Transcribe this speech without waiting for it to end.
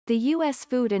The U.S.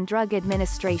 Food and Drug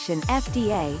Administration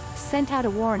 (FDA) sent out a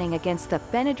warning against the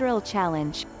Benadryl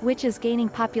challenge, which is gaining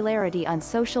popularity on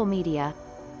social media.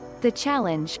 The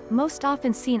challenge, most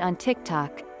often seen on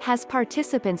TikTok, has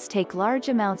participants take large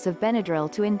amounts of Benadryl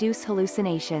to induce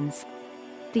hallucinations.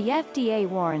 The FDA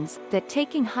warns that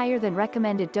taking higher than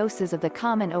recommended doses of the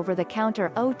common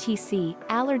over-the-counter OTC,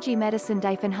 allergy medicine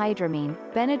diphenhydramine,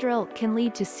 Benadryl can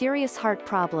lead to serious heart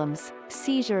problems,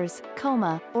 seizures,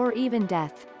 coma, or even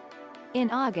death. In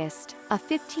August, a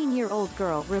 15-year-old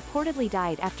girl reportedly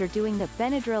died after doing the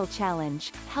Benadryl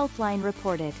challenge, Healthline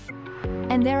reported.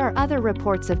 And there are other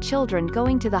reports of children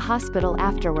going to the hospital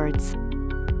afterwards.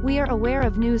 We are aware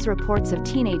of news reports of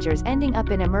teenagers ending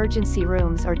up in emergency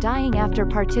rooms or dying after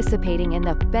participating in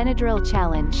the Benadryl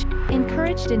challenge,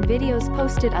 encouraged in videos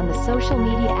posted on the social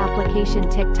media application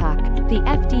TikTok, the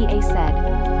FDA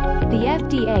said. The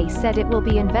FDA said it will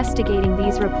be investigating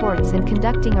these reports and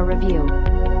conducting a review.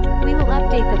 We will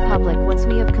update the public once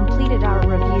we have completed our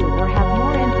review or have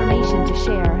more information to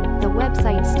share, the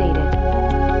website stated.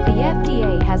 The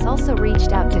FDA has also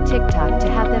reached out to TikTok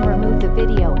to have them remove the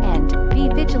video and be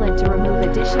vigilant to remove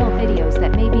additional videos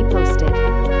that may be posted.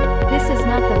 This is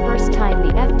not the first time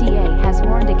the FDA has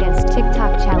warned against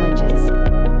TikTok challenges.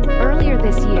 Earlier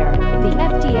this year, the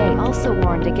FDA also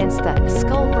warned against the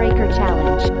Skull Breaker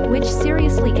challenge, which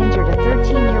seriously injured a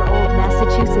 13-year-old